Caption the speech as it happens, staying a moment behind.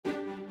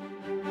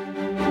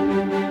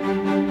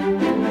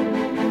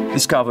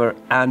Discover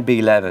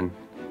ANT-B11,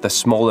 the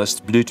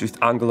smallest Bluetooth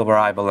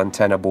angle-variable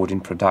antenna board in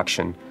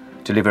production,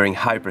 delivering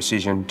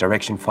high-precision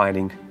direction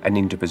finding and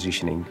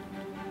interpositioning.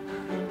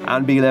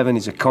 ANT-B11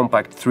 is a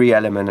compact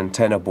 3-element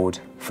antenna board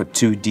for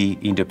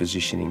 2D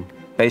interpositioning.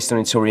 Based on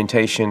its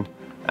orientation,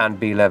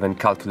 ANT-B11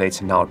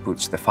 calculates and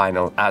outputs the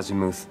final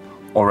azimuth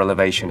or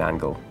elevation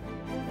angle.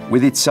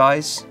 With its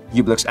size,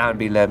 u-blox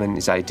ANT-B11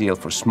 is ideal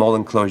for small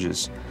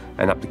enclosures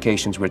and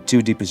applications where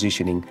 2D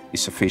positioning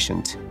is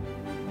sufficient.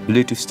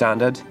 Bluetooth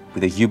standard,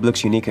 with a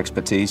u-blox unique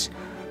expertise,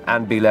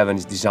 ANT-B11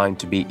 is designed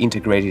to be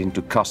integrated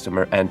into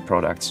customer end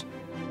products.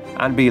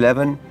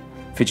 ANT-B11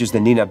 features the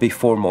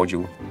ANT-B4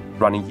 module,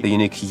 running the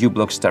unique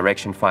u-blox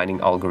direction finding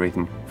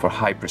algorithm for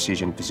high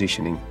precision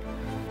positioning.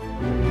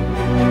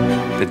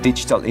 The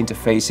digital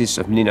interfaces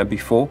of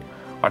ANT-B4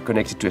 are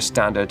connected to a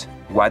standard,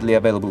 widely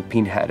available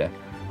pin header,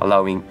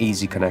 allowing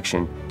easy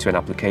connection to an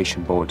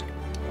application board.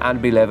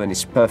 ANT-B11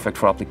 is perfect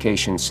for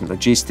applications in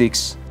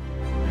logistics,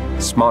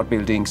 smart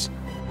buildings,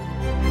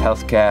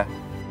 healthcare,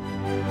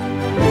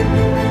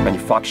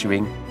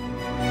 manufacturing,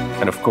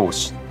 and of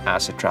course,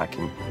 asset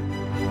tracking.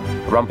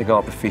 Ramping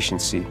up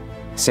efficiency,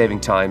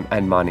 saving time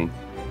and money.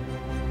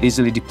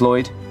 Easily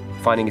deployed,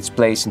 finding its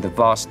place in the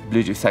vast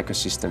Bluetooth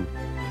ecosystem,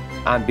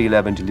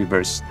 ANT-B11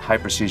 delivers high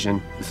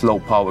precision with low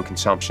power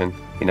consumption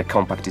in a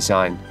compact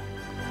design.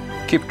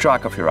 Keep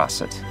track of your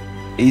asset.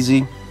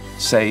 Easy,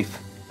 safe,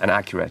 and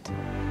accurate.